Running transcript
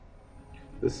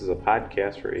This is a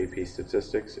podcast for AP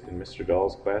Statistics in Mr.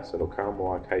 Dahl's class at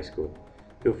Oconomowoc High School.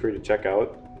 Feel free to check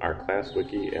out our class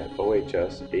wiki at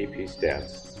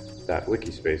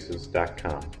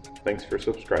ohsapstats.wikispaces.com. Thanks for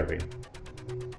subscribing.